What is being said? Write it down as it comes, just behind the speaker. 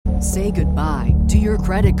Say goodbye to your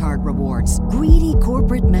credit card rewards. Greedy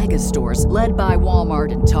corporate mega stores, led by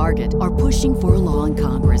Walmart and Target, are pushing for a law in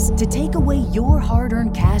Congress to take away your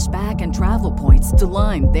hard-earned cash back and travel points to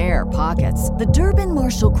line their pockets. The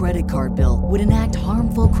Durbin-Marshall credit card bill would enact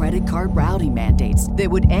harmful credit card routing mandates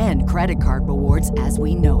that would end credit card rewards as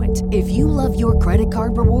we know it. If you love your credit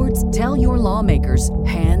card rewards, tell your lawmakers,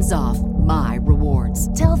 hands off my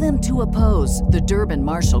rewards. Tell them to oppose the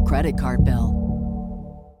Durbin-Marshall credit card bill.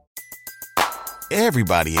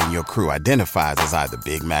 Everybody in your crew identifies as either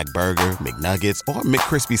Big Mac Burger, McNuggets, or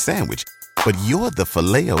McCrispy Sandwich. But you're the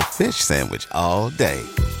Filet-O-Fish Sandwich all day.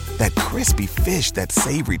 That crispy fish, that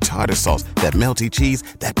savory tartar sauce, that melty cheese,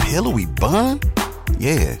 that pillowy bun.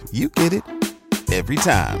 Yeah, you get it. Every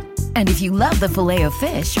time. And if you love the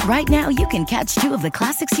Filet-O-Fish, right now you can catch two of the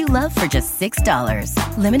classics you love for just $6.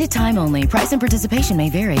 Limited time only. Price and participation may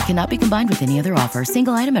vary. Cannot be combined with any other offer.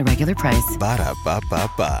 Single item at regular price.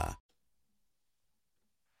 Ba-da-ba-ba-ba.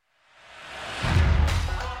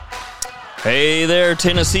 Hey there,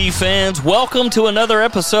 Tennessee fans. Welcome to another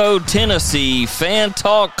episode, Tennessee Fan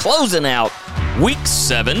Talk, closing out Week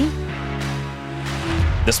 7.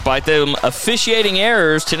 Despite them officiating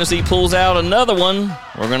errors, Tennessee pulls out another one.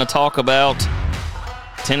 We're going to talk about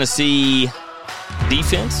Tennessee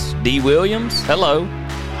defense, D. Williams. Hello.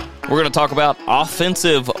 We're going to talk about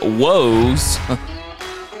offensive woes,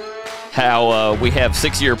 how we have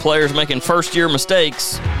six-year players making first-year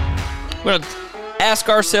mistakes. We're going to ask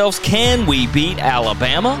ourselves, can we beat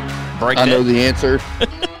Alabama? I know the answer.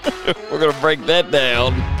 We're going to break that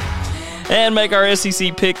down and make our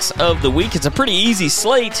SEC picks of the week. It's a pretty easy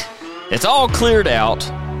slate. It's all cleared out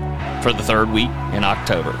for the third week in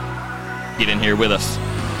October. Get in here with us.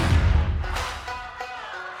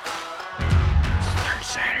 Third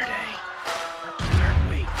Saturday. Third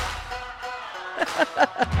week.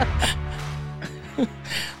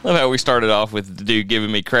 Love how we started off with the Duke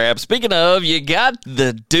giving me crap. Speaking of, you got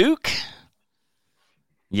the Duke,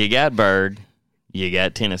 you got Bird, you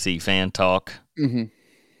got Tennessee Fan Talk. Mm-hmm.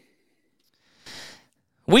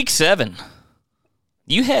 Week 7,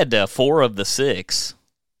 you had 4 of the 6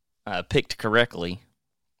 picked correctly.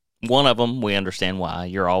 One of them, we understand why.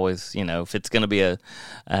 You're always, if it's going to be a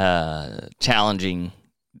challenging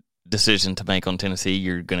decision to make on Tennessee,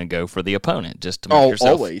 you're going to go for the opponent just to make yourself.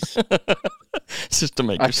 Always. Just to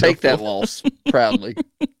make I yourself. take that loss proudly.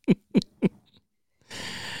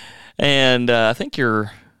 And I think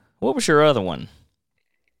what was your other one?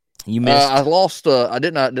 You missed. I lost. I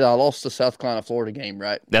lost the South Carolina Florida game,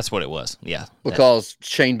 right? That's what it was. Yeah, because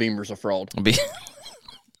Shane Beamer's a fraud.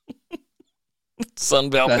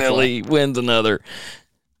 Sunbelt Billy wins another.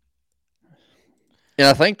 And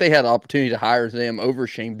I think they had the opportunity to hire them over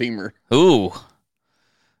Shane Beamer. Ooh,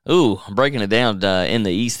 I'm breaking it down in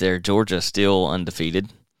the East there. Georgia still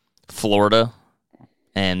undefeated. Florida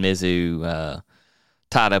and Mizzou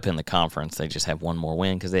tied up in the conference. They just have one more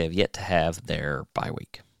win because they have yet to have their bye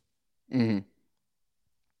week. Mm-hmm.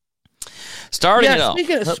 Starting off.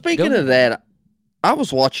 Speaking of that, I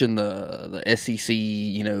was watching the SEC,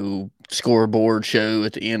 scoreboard show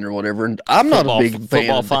at the end or whatever, and I'm not a big fan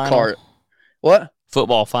of the card. What?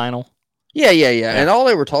 Football final? Yeah. And all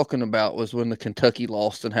they were talking about was when the Kentucky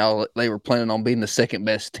lost and how they were planning on being the second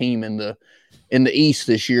best team in the East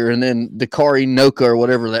this year. And then Dakari Noka or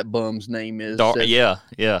whatever that bum's name is. Yeah.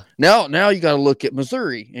 Now you got to look at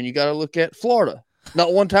Missouri and you got to look at Florida.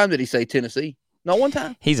 Not one time did he say Tennessee. Not one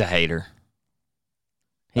time. He's a hater.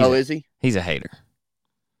 Is he? He's a hater.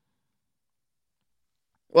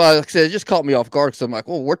 Well, like I said, it just caught me off guard because I'm like,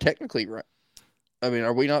 well, we're technically right. I mean,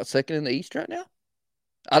 are we not second in the East right now?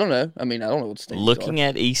 I don't know. I don't know what the standings Looking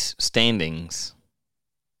at East standings,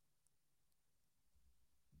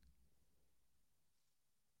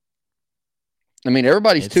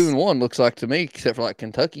 everybody's 2-1 looks like to me, except for like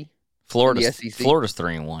Kentucky. Florida's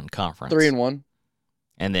 3-1 conference. 3-1.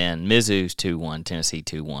 And then Mizzou's 2-1, Tennessee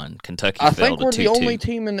 2-1, Kentucky I fell think to we're 2-2. the only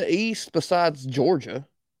team in the East besides Georgia.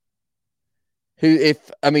 So we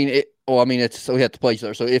have to play each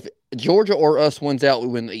other. So if Georgia or us wins out, we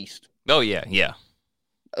win the East. Oh yeah.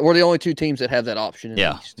 We're the only two teams that have that option in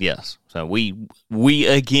the East. Yes. So we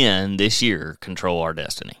again this year control our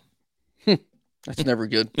destiny. That's never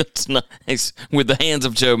good. It's nice with the hands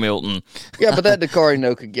of Joe Milton. Yeah, but that Dakari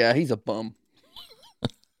Noka guy, he's a bum.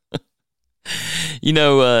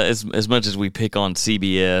 As much as we pick on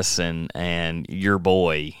CBS and your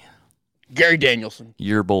boy Gary Danielson,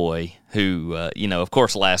 your boy, who of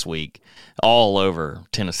course last week all over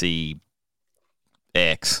Tennessee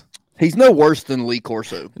X. He's no worse than Lee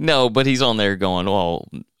Corso. No, but he's on there going, well,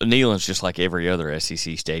 Neyland's just like every other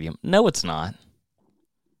SEC stadium. No, it's not.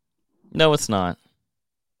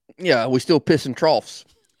 Yeah, we still piss in troughs.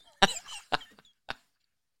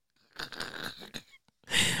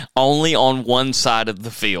 Only on one side of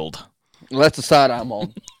the field. Well, that's the side I'm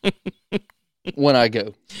on when I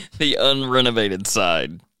go. The unrenovated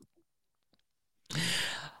side.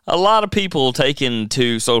 A lot of people taking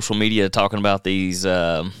to social media talking about these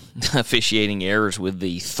officiating errors with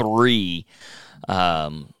the three,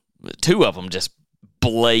 two of them just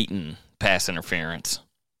blatant pass interference.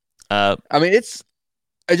 I mean, it's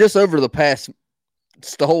just over the past,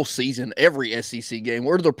 it's the whole season, every SEC game.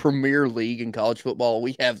 We're the premier league in college football.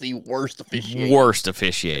 We have the worst officiating. Worst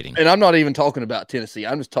officiating. And I'm not even talking about Tennessee.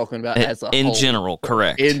 I'm just talking about as a whole. In general,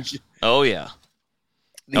 correct. Oh, yeah.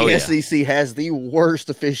 The SEC has the worst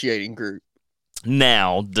officiating group.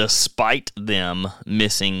 Now, despite them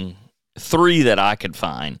missing three that I could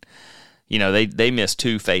find, they missed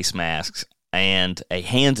 2 face masks and a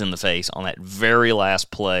hands in the face on that very last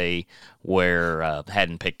play where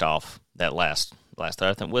Hadden picked off that last throw.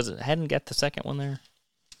 I think Hadden got the second one there.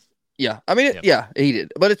 Yeah, I mean, he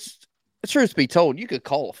did. But it's truth to be told, you could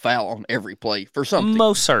call a foul on every play for something.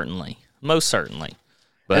 Most certainly.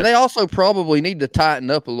 But, and they also probably need to tighten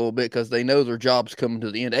up a little bit because they know their job's coming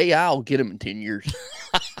to the end. AI will get them in 10 years.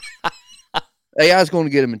 AI is going to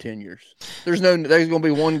get them in 10 years. There's going to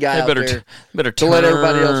be one guy out there to let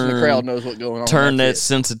everybody else in the crowd knows what's going on. Turn that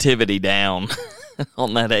sensitivity down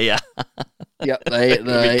on that AI. Yeah,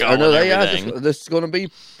 AI. This is going to be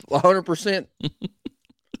 100%. Like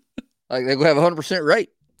they're going to have 100%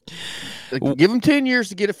 rate. Give them 10 years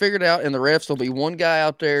to get it figured out, and the refs will be one guy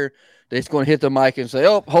out there that's going to hit the mic and say,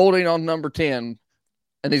 "Oh, holding on number 10,"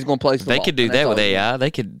 and he's going to place the ball. They could do that with AI.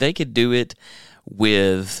 They could do it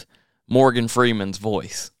with Morgan Freeman's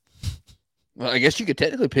voice. Well, I guess you could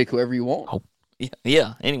technically pick whoever you want. Oh,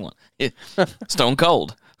 yeah, anyone. Yeah. Stone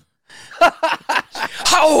Cold.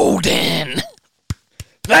 Holding.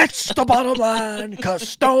 That's the bottom line, because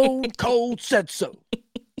Stone Cold said so.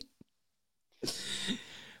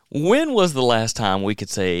 When was the last time we could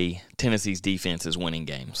say Tennessee's defense is winning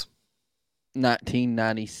games?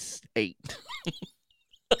 1998.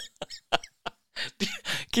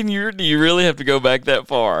 Do you really have to go back that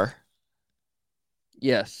far?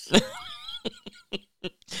 Yes.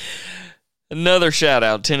 Another shout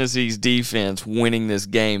out, Tennessee's defense winning this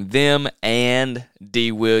game. Them and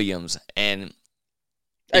D. Williams. And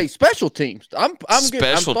hey, special teams. I'm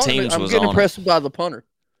getting impressed by the punter.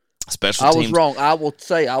 Special teams. I was wrong. I will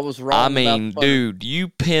say I was wrong. I mean, dude, you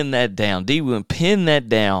pinned that down. D. Williams pinned that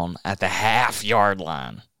down at the half-yard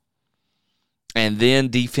line. And then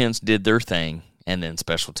defense did their thing. And then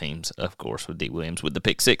special teams, of course, with D. Williams with the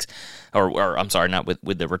pick six. Or I'm sorry, not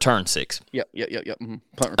with the return six. Yep. Mm-hmm.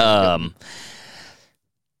 Punt return,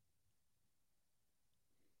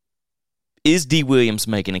 Is D. Williams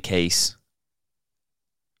making a case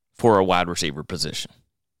for a wide receiver position?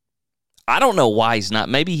 I don't know why he's not.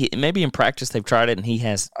 Maybe in practice they've tried it and he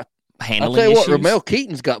has handling issues. I'll tell you what, Ramel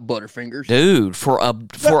Keaton's got butterfingers. Dude, for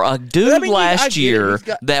a dude last year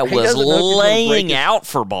that was laying out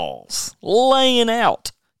for balls. Laying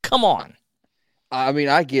out. Come on. I mean,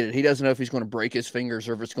 I get it. He doesn't know if he's going to break his fingers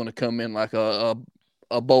or if it's going to come in like a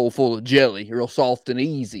bowl full of jelly, real soft and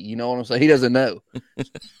easy. You know what I'm saying? He doesn't know. He's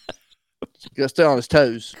got to stay on his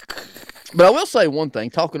toes. But I will say one thing,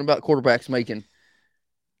 talking about quarterbacks making,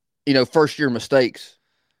 first-year mistakes,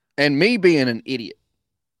 and me being an idiot.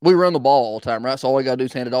 We run the ball all the time, right? So all we got to do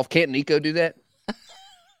is hand it off. Can't Nico do that?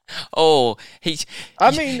 Oh, you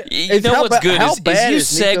know what's good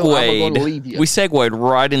is you segue. We segued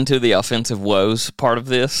right into the offensive woes part of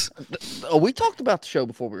this. We talked about the show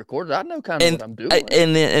before we recorded. I know kind of what I'm doing.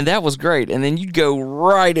 And that was great. And then you go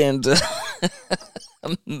right into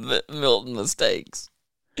Milton mistakes.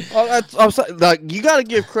 I'm saying, like, you got to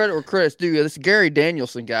give credit where credit's due. This Gary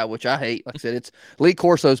Danielson guy, which I hate. Like I said, it's Lee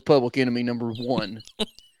Corso's public enemy number 1.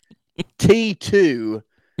 T2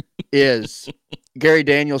 is Gary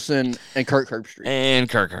Danielson and Kirk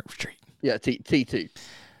Herbstreit. Yeah, T2.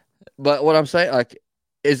 But what I'm saying, like,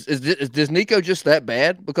 is Nico just that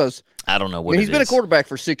bad? Because I don't know what he's been a quarterback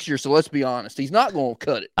for 6 years, so let's be honest. He's not going to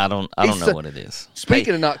cut it. I don't know what it is.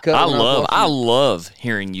 Speaking of not cutting, I love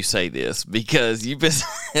hearing you say this because you've been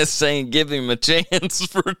saying give him a chance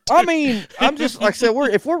for. I mean, I'm just like I said.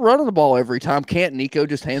 If we're running the ball every time, can't Nico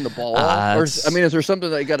just hand the ball off? Or, is there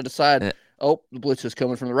something that you got to decide? Oh, the blitz is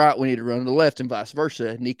coming from the right. We need to run to the left, and vice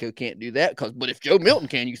versa. Nico can't do that but if Joe Milton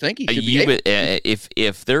can, you think he should be able to?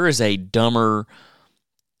 If there is a dumber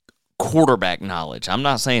quarterback knowledge, I'm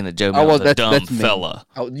not saying that Joe Milton's a dumb fella.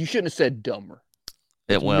 You shouldn't have said dumber.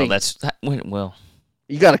 You got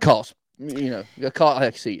to call. You got to call. I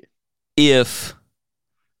see it. If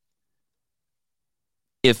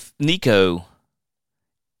if Nico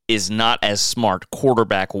is not as smart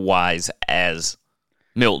quarterback-wise as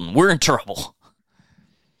Milton, we're in trouble.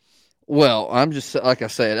 Well, I'm just, like I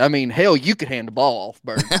said, I mean, hell, you could hand the ball off,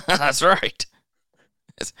 Bird. That's right.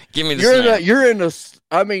 Give me the snap. You're in the,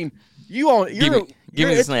 I mean, give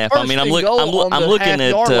me the snap. I mean, I'm looking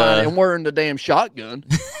at line and wearing the damn shotgun.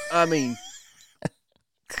 I mean,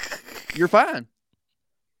 you're fine.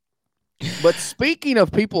 But speaking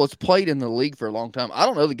of people that's played in the league for a long time, I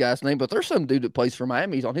don't know the guy's name, but there's some dude that plays for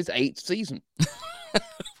Miami. He's on his 8th season.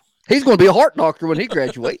 He's going to be a heart doctor when he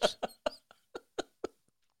graduates.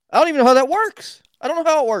 I don't even know how that works. I don't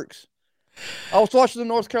know how it works. I was watching the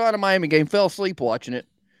North Carolina-Miami game, fell asleep watching it.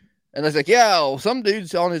 And they're like, yeah, some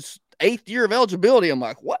dude's on his 8th year of eligibility. I'm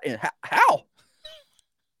like, what? How?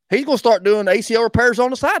 He's going to start doing ACL repairs on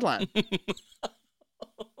the sideline.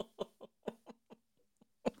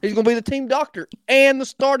 He's going to be the team doctor and the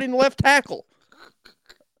starting left tackle.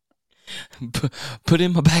 Put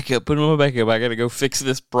in my backup. I got to go fix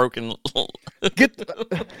this broken.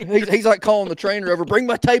 He's like calling the trainer over. Bring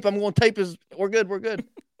my tape. I'm going to tape his. We're good.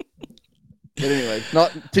 But anyway,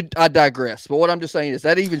 I digress. But what I'm just saying is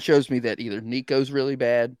that even shows me that either Nico's really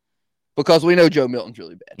bad, because we know Joe Milton's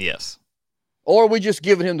really bad. Yes. Or we just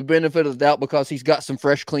giving him the benefit of the doubt because he's got some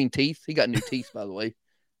fresh, clean teeth. He got new teeth, by the way.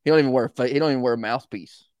 He don't even wear a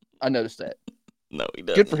mouthpiece. I noticed that. No, he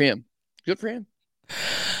doesn't. Good for him.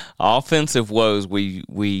 Offensive woes,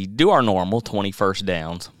 we do our normal 20 first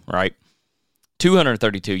downs, right?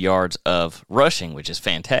 232 yards of rushing, which is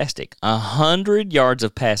fantastic. 100 yards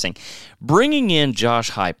of passing. Bringing in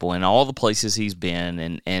Josh Heupel and all the places he's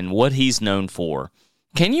been and what he's known for.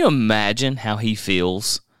 Can you imagine how he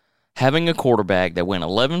feels having a quarterback that went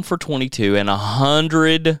 11 for 22 and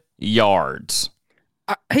 100 yards?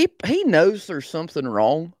 He knows there's something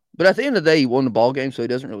wrong, but at the end of the day, he won the ball game, so he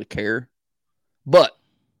doesn't really care. But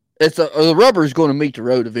the rubber is going to meet the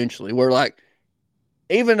road eventually. We're like,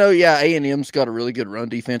 even though, A&M's got a really good run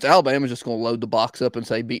defense, Alabama's just going to load the box up and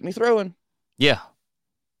say, beat me throwing. Yeah.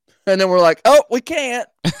 And then we're like, oh, we can't.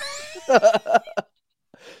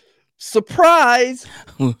 Surprise.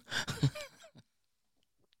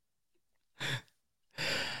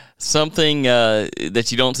 Something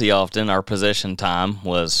that you don't see often, our possession time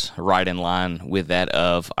was right in line with that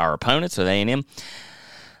of our opponents at A&M.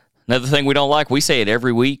 Another thing we don't like, we say it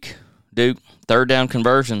every week, Duke, third down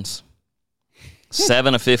conversions.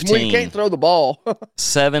 7 of 15. Well, you can't throw the ball.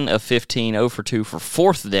 7 of 15, 0 for 2 for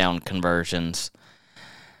fourth down conversions.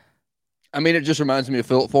 I mean, it just reminds me of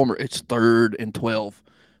Philip Fulmer. It's 3rd and 12.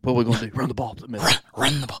 What are we going to do? Run the ball to the middle.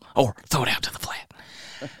 Run the ball. Or throw it out to the flat.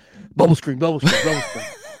 Bubble screen.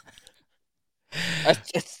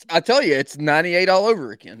 I tell you, it's 98 all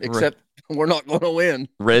over again, except we're not going to win.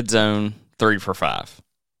 Red zone, 3 for 5.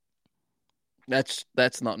 That's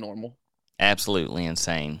not normal. Absolutely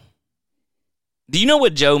insane. Do you know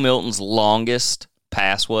what Joe Milton's longest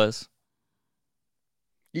pass was?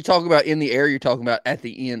 You talk about in the air, you're talking about at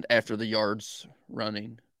the end after the yards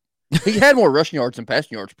running. He had more rushing yards than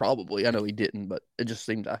passing yards, probably. I know he didn't, but it just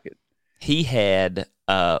seemed like it. He had,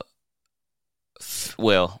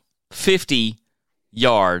 50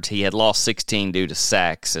 yards. He had lost 16 due to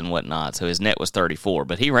sacks and whatnot, so his net was 34,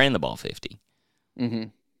 but he ran the ball 50. Mm-hmm.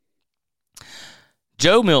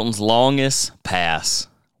 Joe Milton's longest pass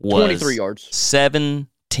was 23 yards.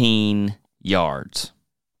 17 yards.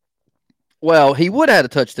 Well, he would have had a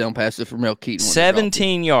touchdown pass if Ramel Keaton.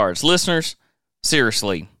 17 yards. Listeners,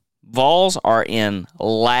 seriously, Vols are in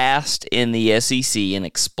last in the SEC in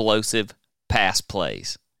explosive pass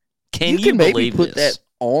plays. Can you believe maybe put this? that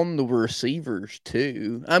on the receivers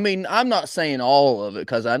too? I mean, I'm not saying all of it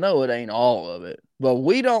because I know it ain't all of it, but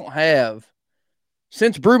we don't have,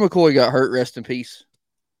 since Brew McCoy got hurt, rest in peace,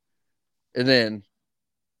 and then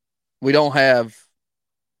we don't have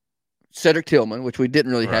Cedric Tillman, which we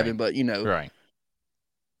didn't really have him, but right.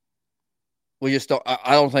 We just don't.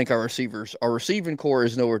 I don't think our receiving core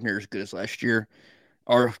is nowhere near as good as last year.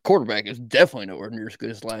 Our quarterback is definitely nowhere near as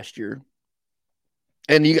good as last year.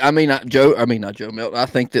 And not Joe Milton. I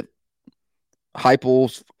think that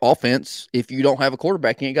Heupel's offense, if you don't have a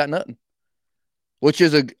quarterback, you ain't got nothing.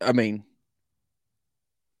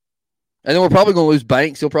 And then we're probably going to lose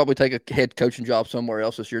Banks. He'll probably take a head coaching job somewhere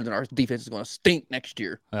else this year. Then our defense is going to stink next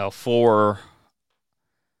year. Well, for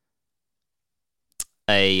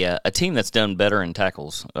a team that's done better in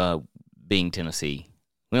tackles, being Tennessee,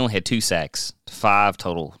 we only had 2 sacks, 5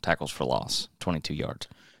 total tackles for loss, 22 yards.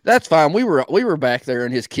 That's fine. We were back there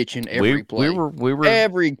in his kitchen every play. We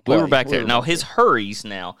were back there. Now his hurries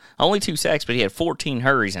only 2 sacks, but he had 14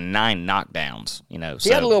 hurries and 9 knockdowns. He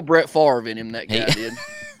had a little Brett Favre in him. That guy did.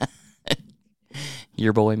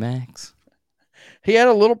 Your boy Max. He had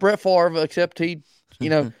a little Brett Favre, except he,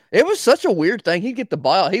 it was such a weird thing. He'd get the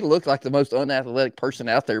ball. He looked like the most unathletic person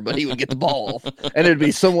out there, but he would get the ball off, and it'd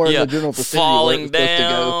be somewhere in the general vicinity falling where it was supposed to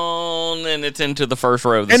go. down, and it's into the first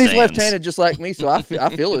row of the And stands. he's left-handed just like me, so I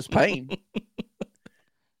feel his pain.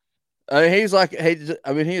 He was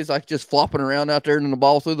like just flopping around out there, and the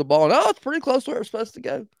ball through the ball. And, it's pretty close to where it's supposed to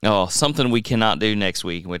go. Oh, something we cannot do next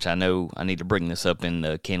week, which I know I need to bring this up in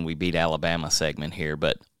the Can We Beat Alabama segment here,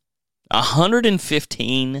 but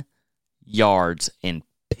 115 yards in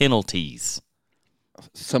penalties.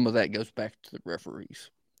 Some of that goes back to the referees,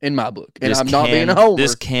 in my book. And I'm not being a homer.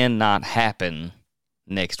 This cannot happen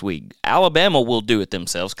next week. Alabama will do it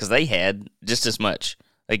themselves because they had just as much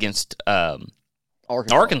against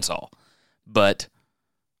Arkansas. But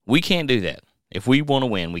we can't do that. If we want to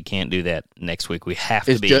win, we can't do that next week. We have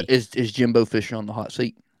to be. Is Jimbo Fisher on the hot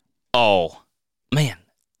seat? Oh, man.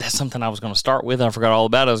 That's something I was going to start with. I forgot all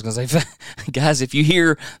about it. I was going to say, guys, if you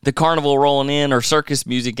hear the carnival rolling in or circus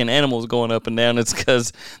music and animals going up and down, it's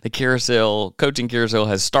because the coaching carousel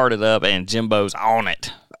has started up and Jimbo's on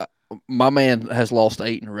it. My man has lost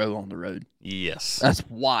 8 in a row on the road. Yes. That's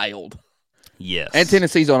wild. Yes. And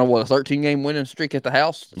Tennessee's on a 13-game winning streak at the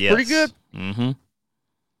house. It's yes. pretty good. Mm-hmm.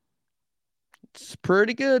 It's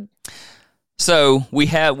pretty good. So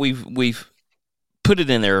we've put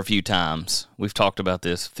it in there a few times. We've talked about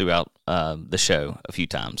this throughout the show a few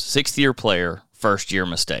times. 6th-year player, first-year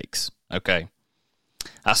mistakes. Okay.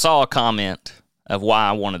 I saw a comment of why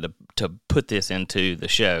I wanted to put this into the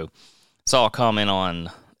show. Saw a comment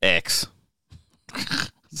on X.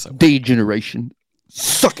 D-generation.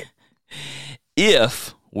 Suck it.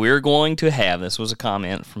 If we're going to have, this was a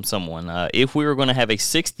comment from someone, if we were going to have a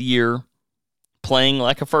 6th year playing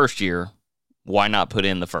like a first year, why not put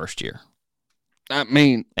in the first year? I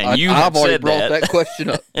mean, and I've already brought that question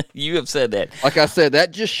up. You have said that. Like I said,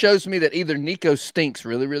 that just shows me that either Nico stinks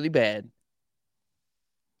really, really bad,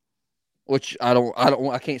 which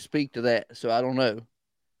I can't speak to that, so I don't know.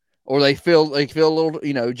 Or they feel a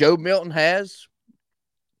little, Joe Milton has.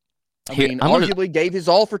 Arguably gave his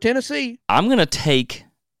all for Tennessee. I'm going to take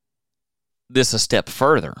this a step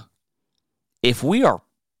further. If we are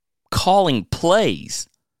calling plays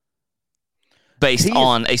based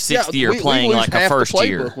on a 6th year playing like a first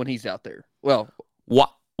year when he's out there, well,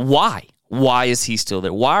 why? Why is he still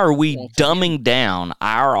there? Why are we dumbing down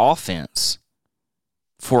our offense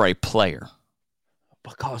for a player?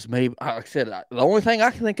 Because maybe, like I said, the only thing I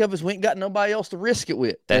can think of is we ain't got nobody else to risk it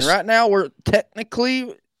with. And right now we're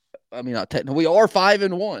technically. Not technically. We are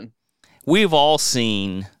 5-1. We've all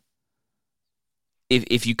seen,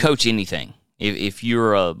 if you coach anything, if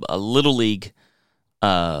you're a little league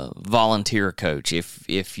volunteer coach,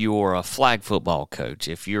 if you're a flag football coach,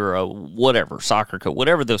 if you're a whatever, soccer coach,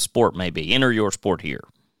 whatever the sport may be, enter your sport here.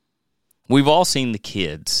 We've all seen the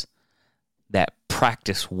kids that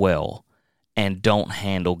practice well and don't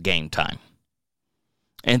handle game time.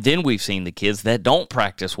 And then we've seen the kids that don't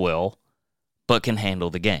practice well but can handle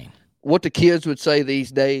the game. What the kids would say these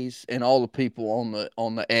days, and all the people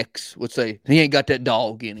on the X would say, he ain't got that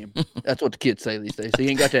dog in him. That's what the kids say these days. He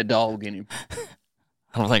ain't got that dog in him.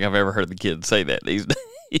 I don't think I've ever heard the kids say that these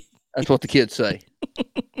days. That's what the kids say.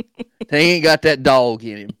 He ain't got that dog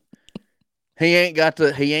in him. He ain't got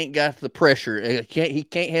the pressure. He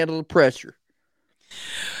can't handle the pressure.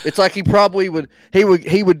 It's like he probably would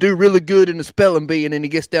do really good in the spelling bee, and then he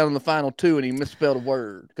gets down in the final 2 and he misspelled a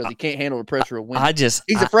word because he can't handle the pressure of winning.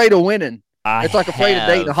 He's afraid of winning. It's like afraid of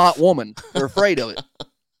dating a hot woman. They're afraid of it.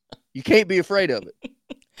 You can't be afraid of it.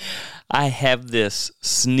 I have this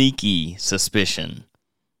sneaky suspicion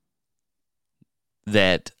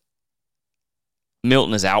that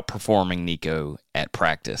Milton is outperforming Nico at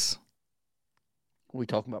practice. Are we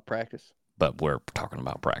talking about practice? But we're talking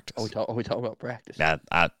about practice. Are we talking about practice?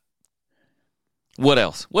 What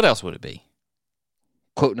else? What else would it be?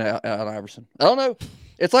 Quoting Allen Iverson. I don't know.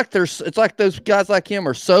 It's like those guys like him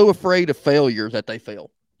are so afraid of failure that they fail.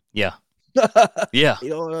 Yeah. Yeah. You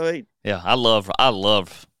know what I mean? Yeah. I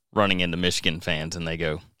love running into Michigan fans and they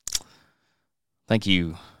go, "Thank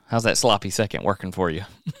you. How's that sloppy second working for you?"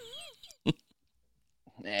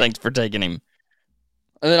 Thanks for taking him.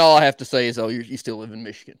 And then all I have to say is, you still live in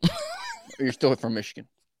Michigan. You're still from Michigan.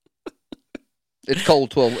 It's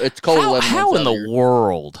cold 12. It's cold 11 months How in the here.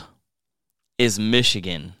 world is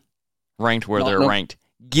Michigan ranked where they're ranked,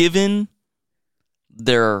 given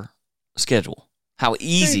their schedule? How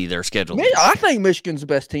easy their schedule is. I think Michigan's the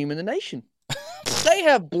best team in the nation. They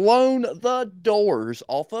have blown the doors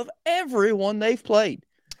off of everyone they've played.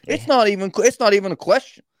 It's not even a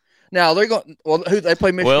question. Now they're going. Well, who they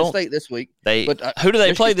play Michigan State this week? Who do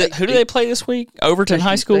they play? Who do they play this week? Overton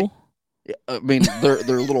High School. Yeah, I mean, they're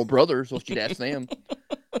little brothers. So you'd ask them.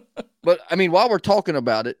 But I mean, while we're talking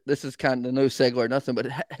about it, this is kind of no segue or nothing. But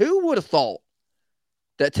who would have thought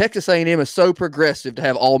that Texas A&M is so progressive to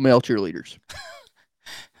have all male cheerleaders?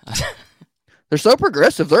 They're so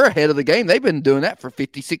progressive. They're ahead of the game. They've been doing that for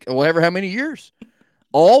 56, whatever, how many years?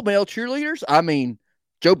 All male cheerleaders. I mean,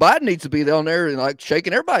 Joe Biden needs to be down there and like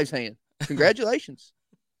shaking everybody's hand. Congratulations.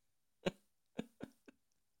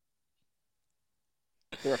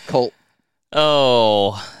 They're a cult.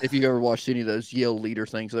 Oh. If you ever watched any of those Yale leader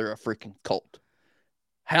things, they're a freaking cult.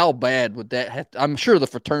 How bad would that have to, I'm sure the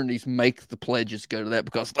fraternities make the pledges go to that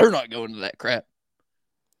because they're not going to that crap.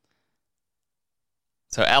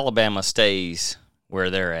 So Alabama stays where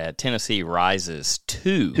they're at. Tennessee rises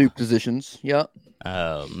two positions. Yep.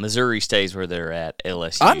 Missouri stays where they're at.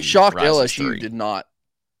 LSU. I'm shocked LSU 3. Did not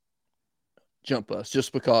jump us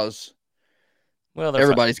just because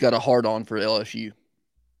everybody's got a hard on for LSU.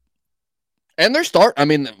 And they're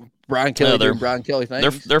Brian Kelly doing Brian Kelly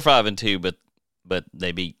things. They're 5-2, but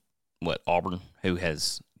they beat Auburn, who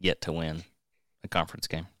has yet to win a conference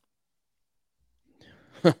game.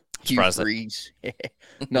 Hugh Freeze.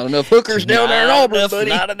 Not enough hookers down there in Auburn,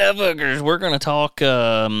 buddy. Not enough hookers. We're going to talk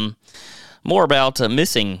more about a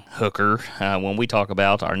missing hooker when we talk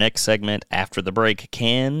about our next segment after the break.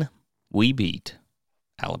 Can we beat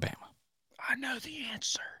Alabama? I know the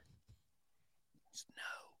answer.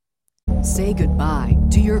 Say goodbye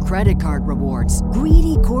to your credit card rewards.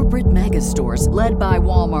 Greedy corporate mega stores, led by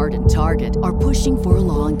Walmart and Target, are pushing for a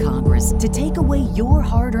law in Congress to take away your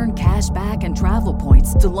hard-earned cash back and travel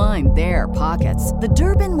points to line their pockets. The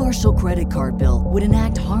Durbin-Marshall credit card bill would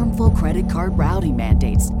enact harmful credit card routing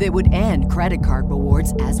mandates that would end credit card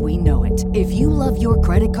rewards as we know it. If you love your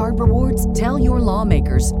credit card rewards, tell your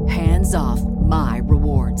lawmakers, hands off my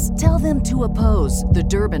rewards. Tell them to oppose the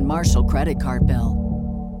Durbin-Marshall credit card bill.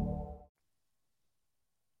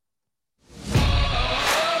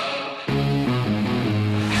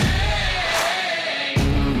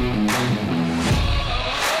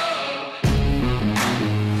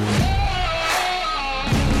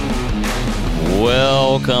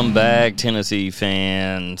 Welcome back, Tennessee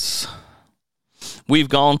fans. We've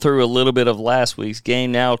gone through a little bit of last week's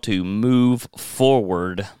game now to move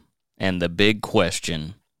forward. And the big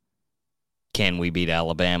question, can we beat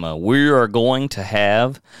Alabama? We are going to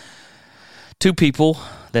have two people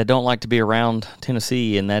that don't like to be around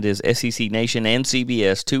Tennessee, and that is SEC Nation and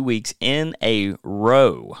CBS 2 weeks in a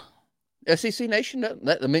row. SEC Nation,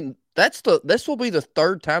 this will be the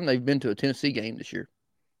third time they've been to a Tennessee game this year.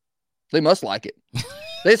 They must like it.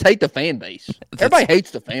 They just hate the fan base. Everybody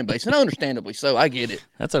hates the fan base, and understandably so. I get it.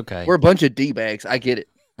 That's okay. We're a bunch of D-bags. I get it.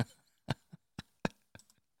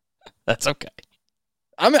 That's okay.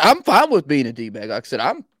 I'm fine with being a D-bag. Like I said,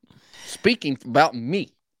 I'm speaking about me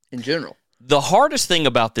in general. The hardest thing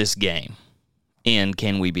about this game, and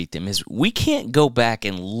can we beat them, is we can't go back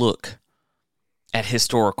and look at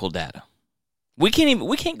historical data. We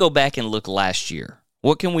can't go back and look last year.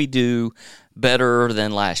 What can we do better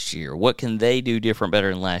than last year? What can they do different better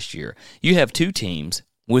than last year? You have two teams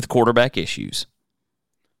with quarterback issues.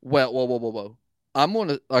 Well, whoa. I'm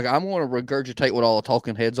gonna regurgitate what all the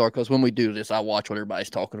talking heads are, because when we do this, I watch what everybody's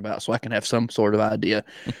talking about so I can have some sort of idea.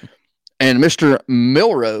 And Mr.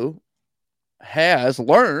 Milroe has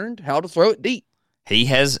learned how to throw it deep. He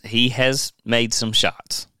has made some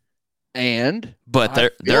shots.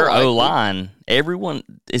 But their O-line, everyone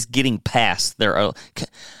is getting past their O.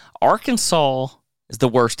 Arkansas is the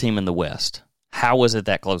worst team in the West. How was it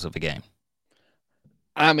that close of a game?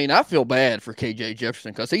 I mean, I feel bad for KJ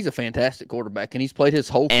Jefferson because he's a fantastic quarterback, and he's played his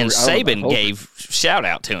whole career. And Saban gave shout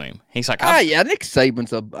out to him. He's like, Nick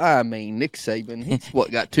Saban's Nick Saban. He's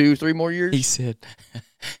got 2-3 more years. He said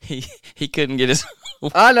he couldn't get his.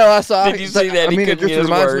 I know. I saw. Did you see that? It just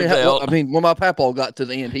reminds me. When my papa got to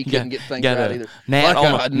the end, he couldn't get things right either. Gnat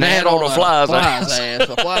on a fly's ass.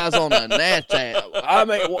 A fly's on a gnat's ass. I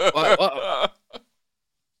mean,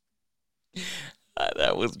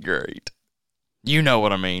 that was great. You know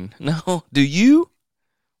what I mean? No, do you?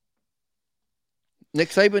 Nick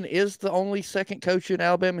Saban is the only second coach in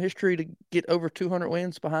Alabama history to get over 200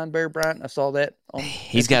 wins behind Bear Bryant. I saw that.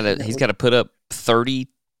 He's got to put up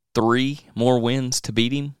 33 more wins to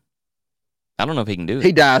beat him. I don't know if he can do it.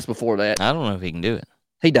 He dies before that. I don't know if he can do it.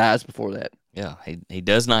 He dies before that. Yeah, he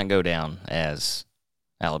does not go down as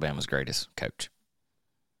Alabama's greatest coach.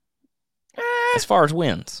 As far as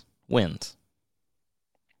wins.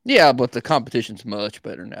 Yeah, but the competition's much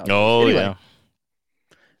better now. Oh, anyway. Yeah.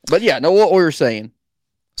 But yeah, know what we were saying.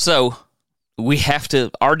 So, we have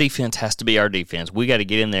to. Our defense has to be our defense. We got to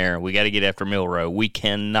get in there. We got to get after Milroe. We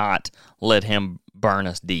cannot let him burn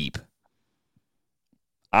us deep.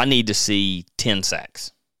 I need to see 10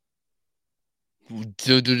 sacks.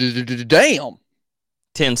 Damn.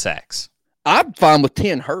 10 sacks. I'm fine with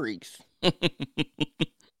 10 hurries.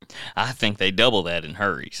 I think they double that in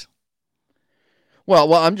hurries.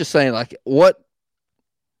 Well, I'm just saying, like, what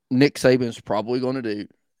Nick Saban's probably going to do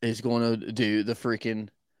is going to do the freaking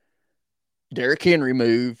Derrick Henry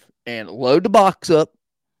move and load the box up.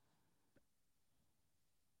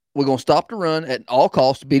 We're going to stop the run at all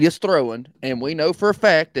costs, beat us throwing, and we know for a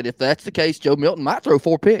fact that if that's the case, Joe Milton might throw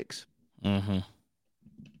 4 picks. Mm-hmm.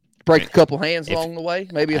 Break a couple hands along the way,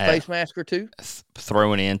 maybe a face mask or two.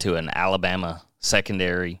 Throwing into an Alabama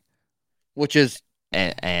secondary, which is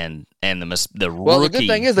and the rookie. Well, the good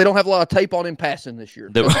thing is they don't have a lot of tape on him passing this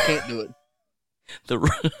year. So you can't do it.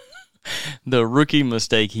 The rookie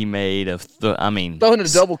mistake he made of throwing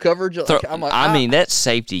into double coverage. That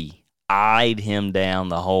safety eyed him down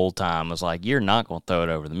the whole time. I was like, "You're not going to throw it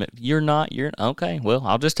over the middle. You're not. You're okay. Well,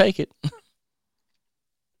 I'll just take it."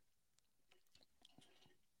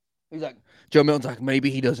 He's like, Joe Milton's like, maybe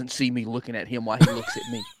he doesn't see me looking at him while he looks at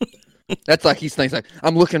me. That's like he's thinking, like,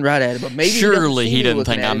 I'm looking right at him, but maybe surely he doesn't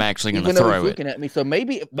think I'm actually going to throw it. Looking at me, so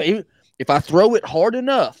maybe if I throw it hard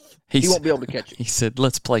enough, he won't be able to catch it. He said,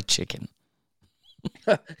 "Let's play chicken."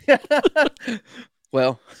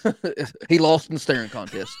 Well, he lost in the staring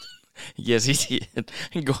contest. Yes, he did.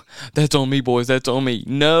 That's on me, boys. That's on me.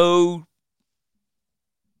 No.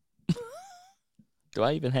 Do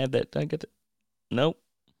I even have that? Did I get it? Nope.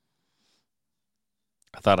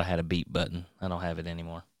 I thought I had a beat button. I don't have it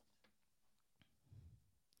anymore.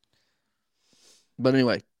 But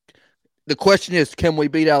anyway, the question is, can we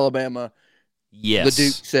beat Alabama? Yes. The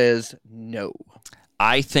Duke says no.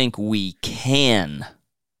 I think we can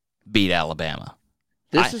beat Alabama.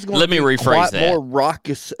 This is going to be quite more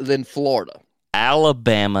raucous than Florida.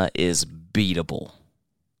 Alabama is beatable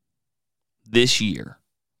this year.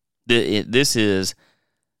 This is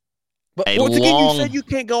But once again, you said you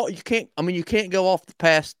can't go. You can't go off the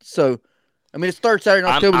past. So, it's third Saturday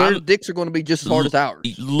in October. Their dicks are going to be just as hard as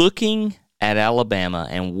ours. Looking at Alabama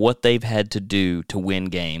and what they've had to do to win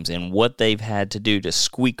games and what they've had to do to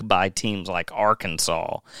squeak by teams like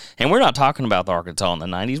Arkansas. And we're not talking about the Arkansas in the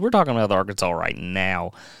 90s. We're talking about the Arkansas right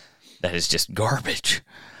now that is just garbage.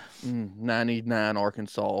 99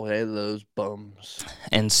 Arkansas. Hey, those bums.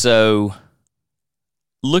 And so,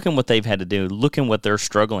 looking what they've had to do, looking what they're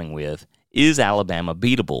struggling with, is Alabama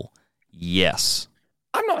beatable? Yes.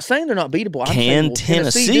 I'm not saying they're not beatable. Can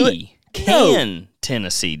Tennessee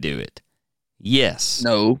Tennessee do it? Yes.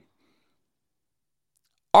 No.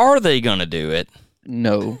 Are they going to do it?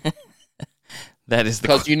 No. That is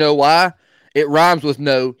because you know why? It rhymes with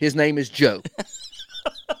no. His name is Joe.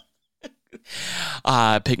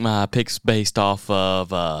 I pick my picks based off of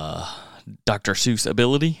Dr. Seuss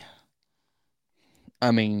ability.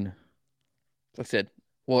 Like I said,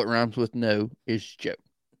 what rhymes with no is Joe.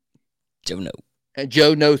 Joe no. And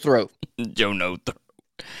Joe no throw. Joe no throw.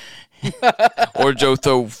 Or Joe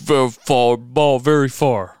throw far ball very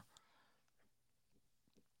far.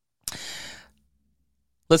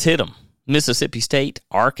 Let's hit them. Mississippi State,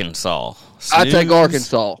 Arkansas. I take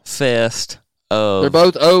Arkansas. Fest of They're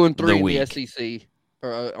both 0-3 in week. the SEC.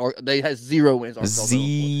 They have 0 wins. Arkansas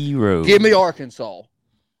 0. Give me Arkansas.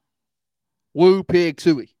 Woo pig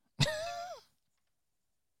suey.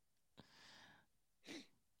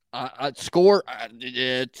 I score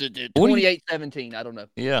 28-17. I don't know.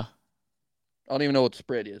 Yeah. I don't even know what the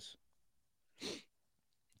spread is.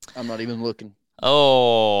 I'm not even looking.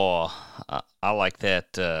 Oh, I like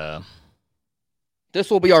that. This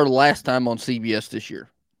will be our last time on CBS this year.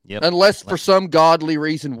 Yep. Unless for some godly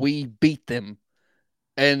reason we beat them.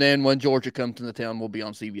 And then when Georgia comes to the town, we'll be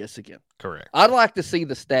on CBS again. Correct. I'd like to see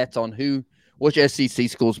the stats on which SEC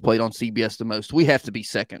schools played on CBS the most. We have to be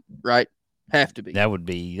second, right? Have to be. That would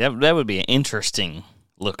be an interesting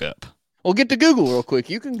lookup. Well, get to Google real quick.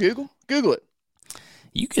 You can Google it.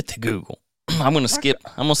 You get to Google. I'm gonna skip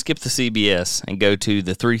the CBS and go to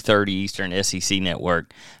the 3:30 Eastern SEC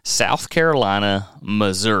network. South Carolina,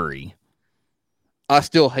 Missouri. I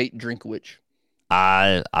still hate Drinkwitch.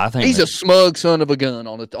 I think he's a smug son of a gun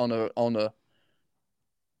on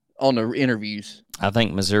the interviews. I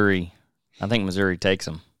think Missouri takes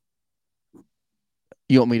them.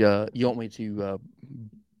 You want me to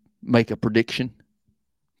make a prediction?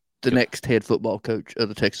 The next head football coach of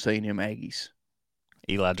the Texas A&M Aggies,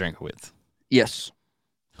 Eli Drinkwitz. Yes.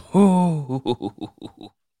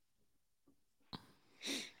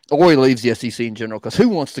 Or he leaves the SEC in general, because who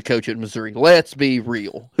wants to coach at Missouri? Let's be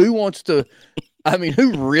real. Who really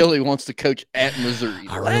wants to coach at Missouri?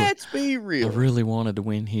 Let's be real. I really wanted to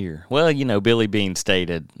win here. Well, Billy Bean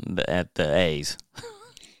stayed at the A's.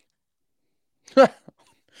 That's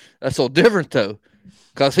a little different, though,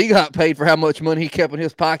 because he got paid for how much money he kept in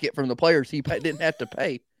his pocket from the players he didn't have to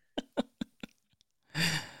pay.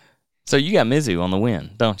 So you got Mizzou on the win,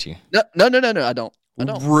 don't you? No, I don't.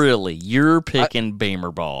 Really? You're picking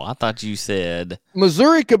Beamer ball. I thought you said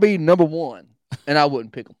Missouri could be number one, and I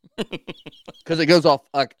wouldn't pick them because it goes off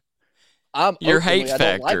like your hate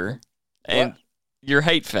factor, and your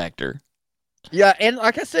hate factor. Yeah, and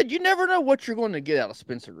like I said, you never know what you're going to get out of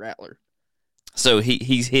Spencer Rattler. So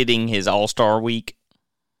he's hitting his All-Star week.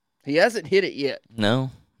 He hasn't hit it yet. No,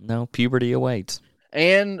 puberty awaits.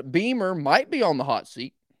 And Beamer might be on the hot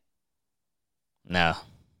seat. No.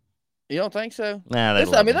 You don't think so? Nah, that's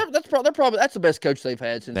the best coach they've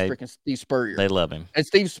had since freaking Steve Spurrier. They love him. And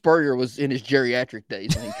Steve Spurrier was in his geriatric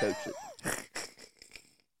days when he coached it.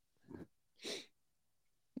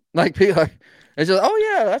 Like people, it's just, oh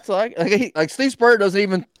yeah, that's like Steve Spurrier doesn't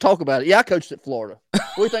even talk about it. Yeah, I coached at Florida.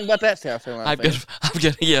 What do you think about that, South Carolina?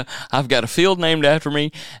 I've got a field named after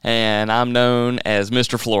me, and I'm known as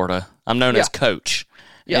Mr. Florida. I'm known as Coach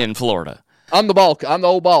in Florida. I'm the old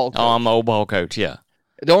ball coach. Oh, I'm the old ball coach. Yeah.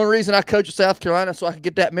 The only reason I coach at South Carolina is so I could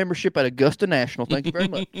get that membership at Augusta National. Thank you very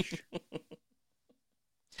much.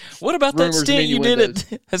 What about that stint you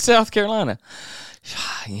did at South Carolina?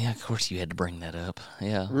 Yeah, of course you had to bring that up.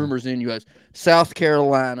 Yeah. Rumors in U.S. South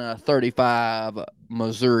Carolina 35,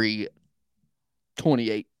 Missouri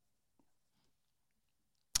 28.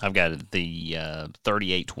 I've got the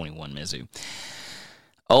 38-21 Mizzou.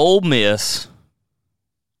 Ole Miss.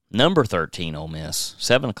 Number 13, Ole Miss,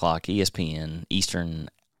 7 o'clock, ESPN, Eastern,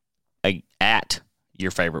 at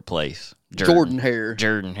your favorite place. Jordan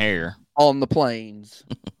Hare. On the plains.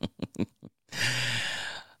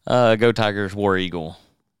 Go Tigers, War Eagle.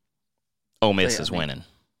 Ole Miss is winning.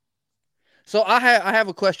 So I have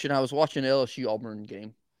a question. I was watching the LSU Auburn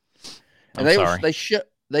game. And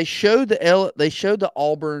they showed the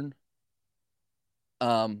Auburn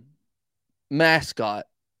mascot.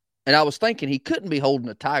 And I was thinking he couldn't be holding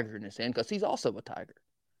a tiger in his hand because he's also a tiger.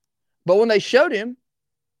 But when they showed him,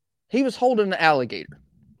 he was holding an alligator,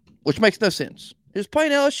 which makes no sense. He was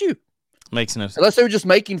playing LSU. Makes no sense. Unless they were just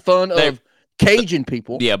making fun of Cajun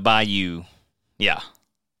people. Yeah, by you. Yeah.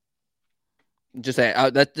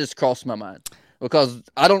 That just crossed my mind. Because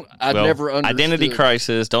I've never understood. Identity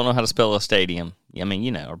crisis, don't know how to spell a stadium. I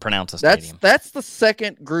mean, or pronounce a stadium. That's the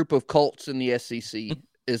second group of cults in the SEC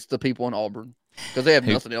is the people in Auburn. Because they have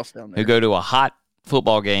nothing else down there. Who go to a hot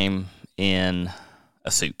football game in a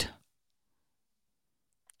suit.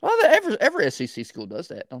 Well, every SEC school does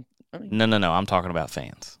that. No. I'm talking about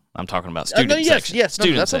fans. I'm talking about student section. Yes,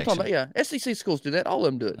 student that's section. what I'm talking about. Yeah, SEC schools do that. All of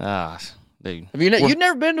them do it. Dude. You've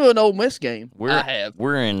never been to an Ole Miss game? I have.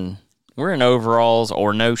 We're in overalls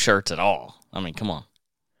or no shirts at all. I mean, come on.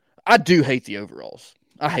 I do hate the overalls.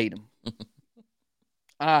 I hate them.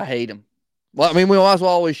 I hate them. Well, I mean, we might as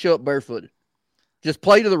well always show up barefooted. Just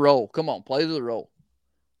play to the role. Come on, play to the role.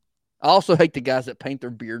 I also hate the guys that paint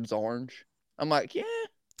their beards orange. I'm like, yeah.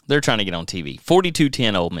 They're trying to get on TV.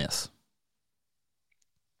 42-10 Ole Miss.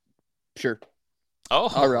 Sure.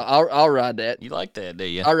 Oh. I'll ride that. You like that, do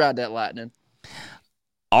you? I'll ride that lightning.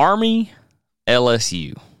 Army,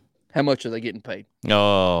 LSU. How much are they getting paid?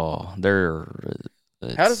 Oh,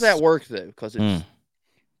 how does that work, though? Because it's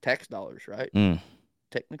tax dollars, right?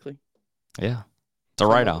 Technically. Yeah. It's a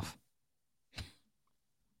write-off.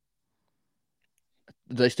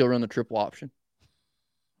 Do they still run the triple option?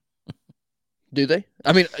 Do they?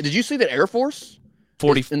 I mean, did you see that Air Force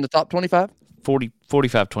 40 in the top 25? 45-21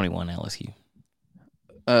 LSU.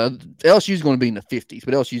 LSU's going to be in the 50s,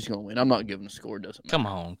 but LSU's going to win. I'm not giving a score. It doesn't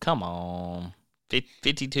matter. Come on.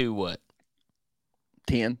 52 what?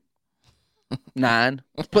 10. 9.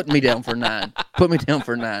 Put me down for 9. Put me down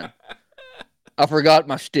for 9. I forgot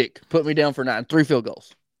my stick. Put me down for 9. 3 field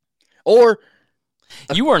goals. Or...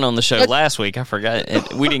 You weren't on the show last week. I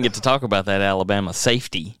forgot. We didn't get to talk about that Alabama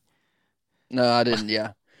safety. No, I didn't,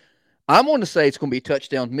 yeah. I'm going to say it's going to be a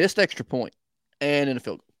touchdown, missed extra point, and in a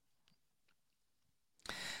field goal.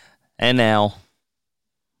 And now,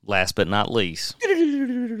 last but not least,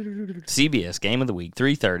 CBS Game of the Week,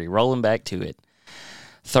 3:30, rolling back to it.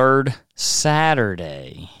 Third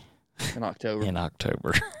Saturday. In October.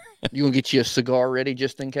 You going to get you a cigar ready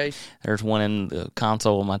just in case? There's one in the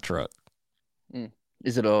console of my truck.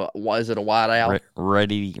 Is it a white owl?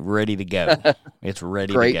 Ready to go. It's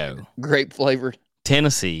ready to go. Grape flavored.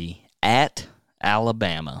 Tennessee at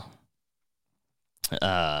Alabama.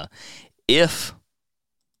 If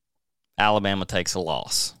Alabama takes a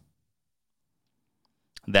loss,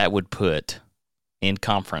 that would put in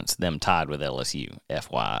conference them tied with LSU,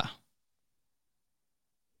 FYI.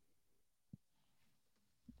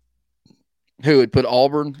 Who would put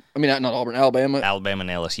Auburn? I mean, not Auburn, Alabama. Alabama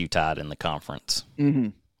and LSU tied in the conference. Mm-hmm.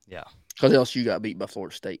 Yeah. Because LSU got beat by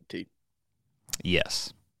Florida State, too.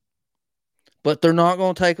 Yes. But they're not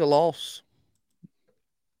going to take a loss.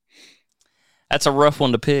 That's a rough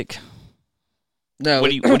one to pick. No, what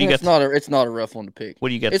do you got? It's not a rough one to pick. What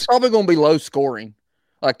do you got? It's probably going to be low scoring,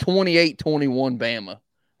 like 28-21 Bama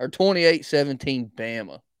or 28-17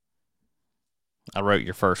 Bama. I wrote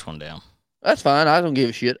your first one down. That's fine. I don't give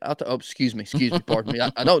a shit. Excuse me. Pardon me.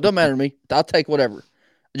 I don't. Doesn't matter to me. I'll take whatever.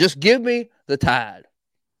 Just give me the Tide,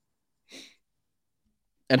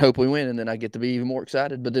 and hope we win, and then I get to be even more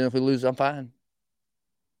excited. But then if we lose, I'm fine.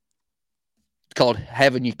 It's called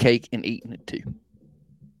having your cake and eating it too.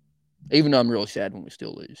 Even though I'm really sad when we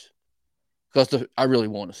still lose, because I really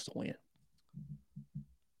want us to win.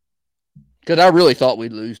 Because I really thought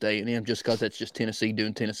we'd lose to A&M just because that's just Tennessee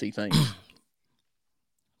doing Tennessee things.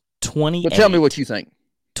 28. But tell me what you think.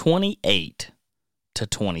 28-27.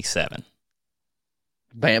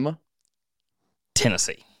 Bama?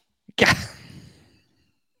 Tennessee. God.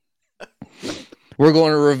 We're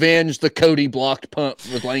going to revenge the Cody blocked punt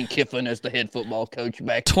with Lane Kiffin as the head football coach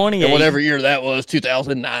back 28. in whatever year that was,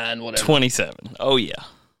 2009, whatever. 27. Oh, yeah.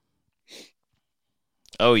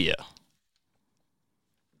 Oh, yeah.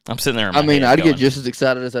 I'm sitting there in my head I'd going, get just as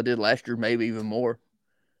excited as I did last year, maybe even more.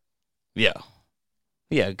 Yeah.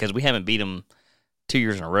 Yeah, because we haven't beat them 2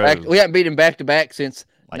 years in a row. We haven't beat him back-to-back since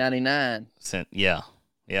 99. Yeah.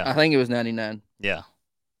 I think it was 99. Yeah.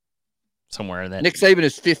 Somewhere in that. Nick Saban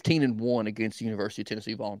is 15-1 against the University of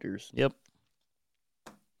Tennessee Volunteers. Yep.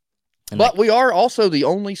 But we are also the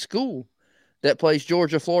only school that plays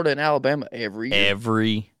Georgia, Florida, and Alabama every year.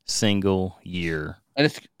 Every single year. And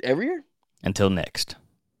it's every year? Until next.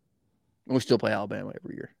 And we still play Alabama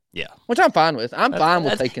every year. Yeah. Which I'm fine with. I'm fine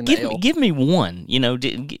with taking the L. Give me one.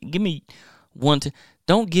 Give me one.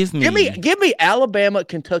 Don't give me. Give me Alabama,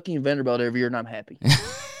 Kentucky, and Vanderbilt every year, and I'm happy.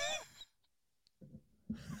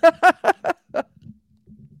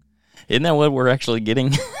 Isn't that what we're actually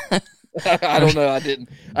getting? I don't know.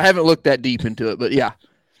 I haven't looked that deep into it, but yeah.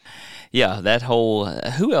 Yeah, that whole.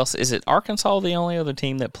 Who else? Is it Arkansas the only other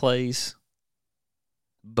team that plays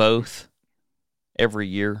both every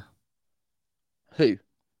year? Who?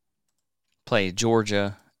 Play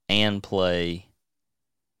Georgia and play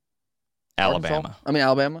Alabama. Arkansas?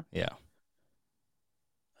 Alabama? Yeah.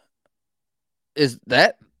 Is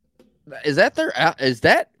that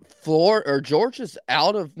Florida or Georgia's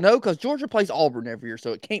out of? No, because Georgia plays Auburn every year,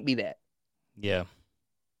 so it can't be that. Yeah.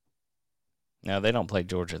 No, they don't play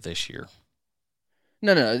Georgia this year.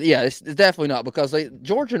 No. Yeah, it's definitely not because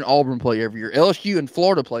Georgia and Auburn play every year. LSU and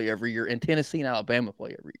Florida play every year, and Tennessee and Alabama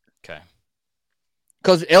play every year. Okay.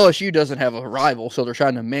 Because LSU doesn't have a rival, so they're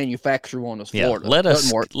trying to manufacture one as Florida. Let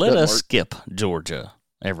us skip Georgia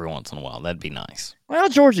every once in a while. That'd be nice. Well,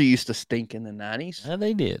 Georgia used to stink in the 90s. Yeah,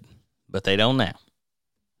 they did, but they don't now.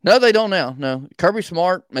 No, they don't now. No. Kirby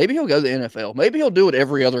Smart, maybe he'll go to the NFL. Maybe he'll do what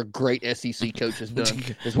every other great SEC coach has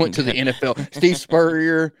done, is went to the NFL. Steve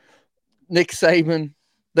Spurrier, Nick Saban.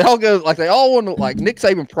 They all go, they all want to, Nick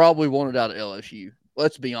Saban probably wanted out of LSU.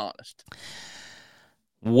 Let's be honest.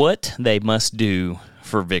 What they must do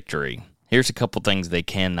for victory. Here's a couple things they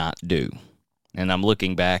cannot do. And I'm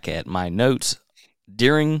looking back at my notes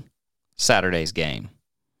during Saturday's game.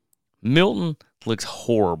 Milton looks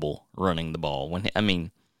horrible running the ball. When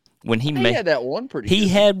he had that one pretty good. He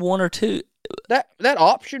had one or two. That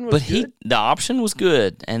option was good. The option was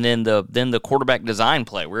good. And then the quarterback design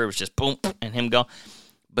play where it was just boom and him gone.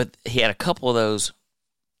 But he had a couple of those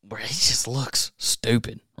where he just looks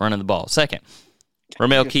stupid running the ball. Second,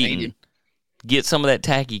 Ramel Keaton, get some of that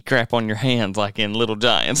tacky crap on your hands like in Little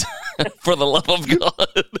Giants. For the love of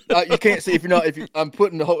God. You can't see I'm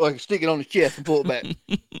putting the whole, stick it on his chest and pull it back.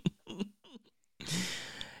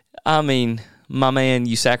 My man,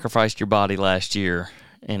 you sacrificed your body last year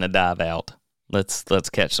in a dive out. Let's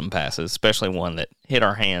catch some passes, especially one that hit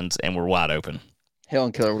our hands and were wide open.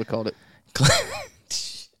 Helen Keller would have called it.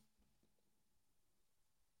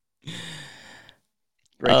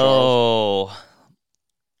 Ray Charles.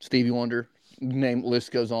 Stevie Wonder. Name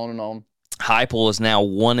list goes on and on. Heupel is now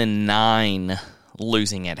 1-9,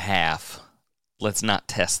 losing at half. Let's not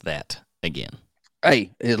test that again.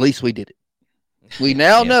 Hey, at least we did it. We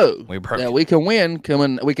now know that we can win.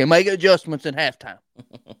 We can make adjustments in halftime.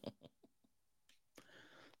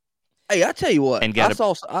 Hey, I tell you what,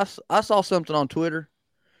 I saw something on Twitter,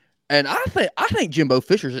 And I think Jimbo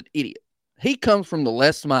Fisher's an idiot. He comes from the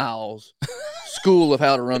Les Miles school of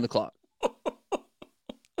how to run the clock.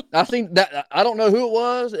 I think that I don't know who it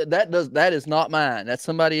was. That is not mine. That's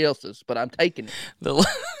somebody else's, but I'm taking it.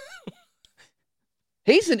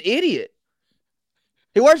 He's an idiot.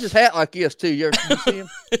 He wears his hat like this too. You see him?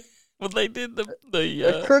 Well, they did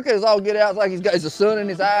the crooked as all get out. It's like he's got the sun in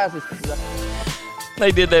his eyes.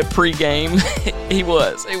 They did that pregame. He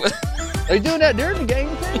was. Are you doing that during the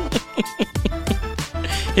game too?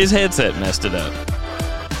 His headset messed it up.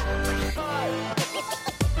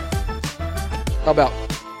 How about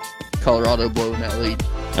Colorado blowing that lead?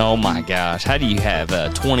 Oh my gosh! How do you have a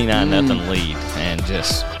 29-0 lead and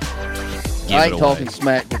just give I it ain't away? talking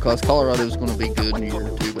smack because Colorado's going to be good in a year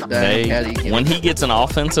or two. But when he gets an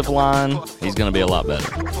offensive line, he's going to be a lot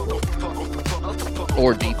better.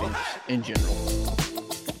 Or defense in general.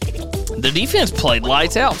 The defense played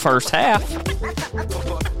lights out first half.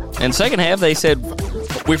 And second half, they said,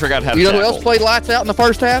 we forgot how to You know tackle. who else played lights out in the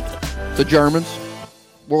first half? The Germans.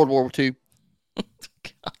 World War II. God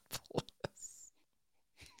bless.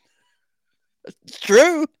 It's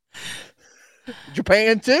true.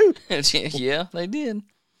 Japan, too. Yeah, they did.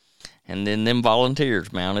 And then them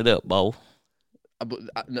volunteers mounted up, Bo.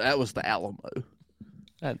 That was the Alamo.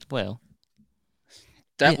 That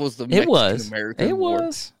was the It Mexican-American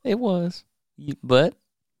War. It was. But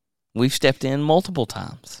we've stepped in multiple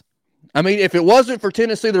times. I mean, if it wasn't for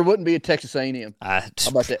Tennessee, there wouldn't be a Texas A&M. How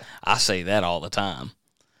about that? I say that all the time.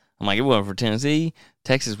 I'm like, if it wasn't for Tennessee,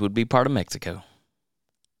 Texas would be part of Mexico.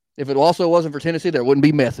 If it also wasn't for Tennessee, there wouldn't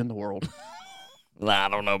be meth in the world. I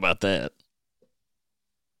don't know about that.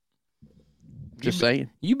 Just saying.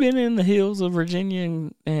 You been in the hills of Virginia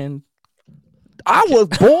and I was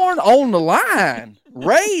born on the line,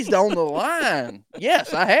 raised on the line.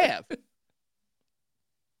 Yes, I have.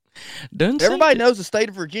 Everybody knows the state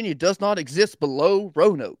of Virginia does not exist below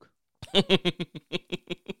Roanoke.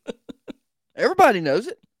 Everybody knows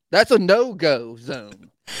it. That's a no-go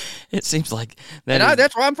zone. It seems like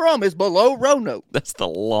that's where I'm from. It's below Roanoke. That's the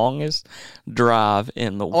longest drive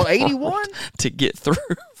in the world. On 81? To get through.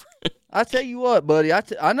 I tell you what, buddy.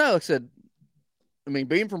 I know.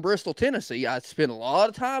 Being from Bristol, Tennessee, I spent a lot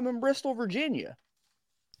of time in Bristol, Virginia.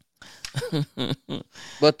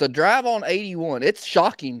 But the drive on 81, it's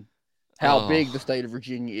shocking how big the state of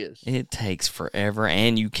Virginia is. It takes forever,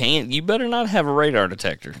 and you better not have a radar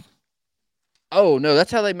detector. Oh, no,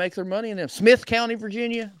 that's how they make their money in them. Smith County,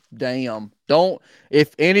 Virginia? Damn.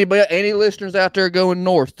 If any listeners out there going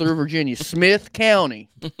north through Virginia, Smith County,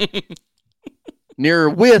 near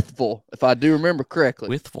Withville, if I do remember correctly.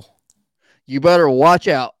 Withville. You better watch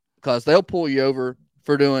out because they'll pull you over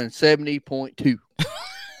for doing 70.2. You're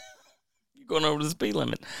going over the speed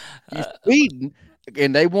limit. You're speeding,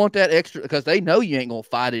 and they want that extra because they know you ain't going to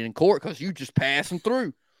fight it in court because you just passing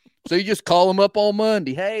through. So you just call them up on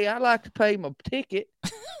Monday. Hey, I'd like to pay my ticket.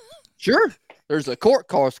 Sure. There's a court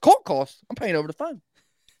cost. Court cost. I'm paying over the phone.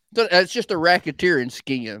 So it's just a racketeering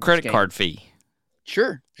scheme. Credit card fee.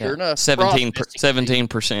 Sure. Sure enough.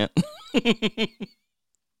 17%.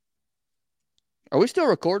 Are we still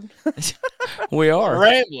recording? We are.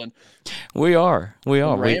 Rambling. We are.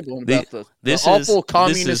 Rambling about the awful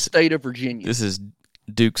communist state of Virginia. This is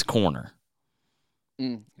Duke's Corner.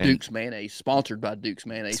 Duke's Mayonnaise. Sponsored by Duke's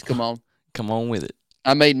Mayonnaise. Come on. Come on with it.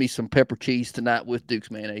 I made me some pepper cheese tonight with Duke's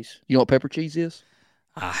Mayonnaise. You know what pepper cheese is?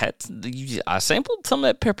 I sampled some of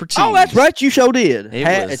that pepper cheese. Oh, that's right. You sure did.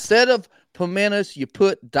 Instead of pimentos, you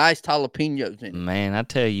put diced jalapenos in it. Man, I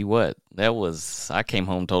tell you what. I came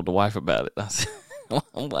home and told the wife about it. I said,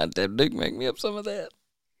 I'm glad that Duke make me up some of that.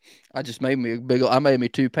 I just made me I made me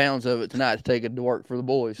 2 pounds of it tonight to take it to work for the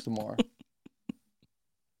boys tomorrow.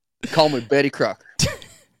 Call me Betty Crocker.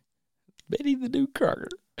 Betty the Duke Crocker.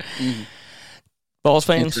 Mm-hmm. Vols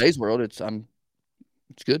fans. In today's world, it's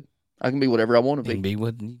good. I can be whatever I want to be.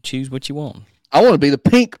 You choose what you want. I want to be the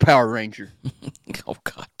pink Power Ranger. Oh,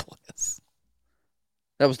 God bless.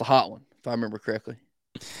 That was the hot one, if I remember correctly.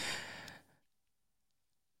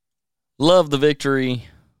 Love the victory.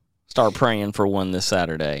 Start praying for one this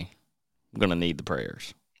Saturday. I'm going to need the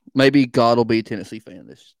prayers. Maybe God will be a Tennessee fan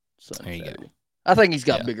this Sunday. There you go. I think he's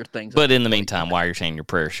got bigger things. But in the meantime, while you're saying your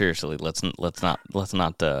prayer, seriously, let's not waste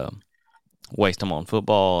them on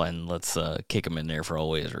football, and let's kick them in there for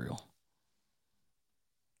old Israel.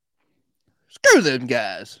 Screw them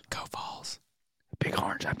guys. Go Vols. Big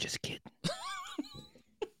Orange, I'm just kidding.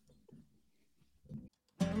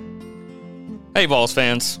 Hey, Vols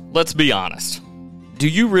fans, let's be honest. Do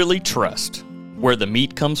you really trust where the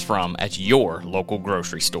meat comes from at your local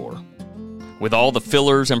grocery store? With all the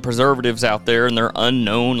fillers and preservatives out there and their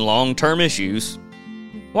unknown long-term issues,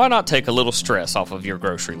 Why not take a little stress off of your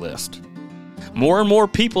grocery list? More and more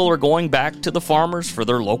people are going back to the farmers for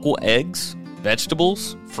their local eggs,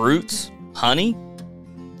 vegetables, fruits, honey.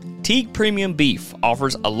 Teague Premium Beef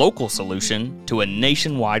offers a local solution to a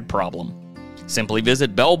nationwide problem. Simply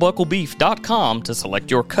visit bellbucklebeef.com to select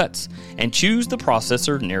your cuts and choose the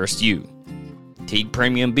processor nearest you. Teague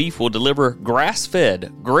Premium Beef will deliver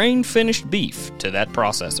grass-fed, grain-finished beef to that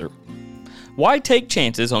processor. Why take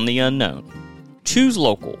chances on the unknown? Choose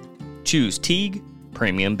local. Choose Teague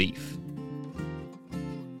Premium Beef.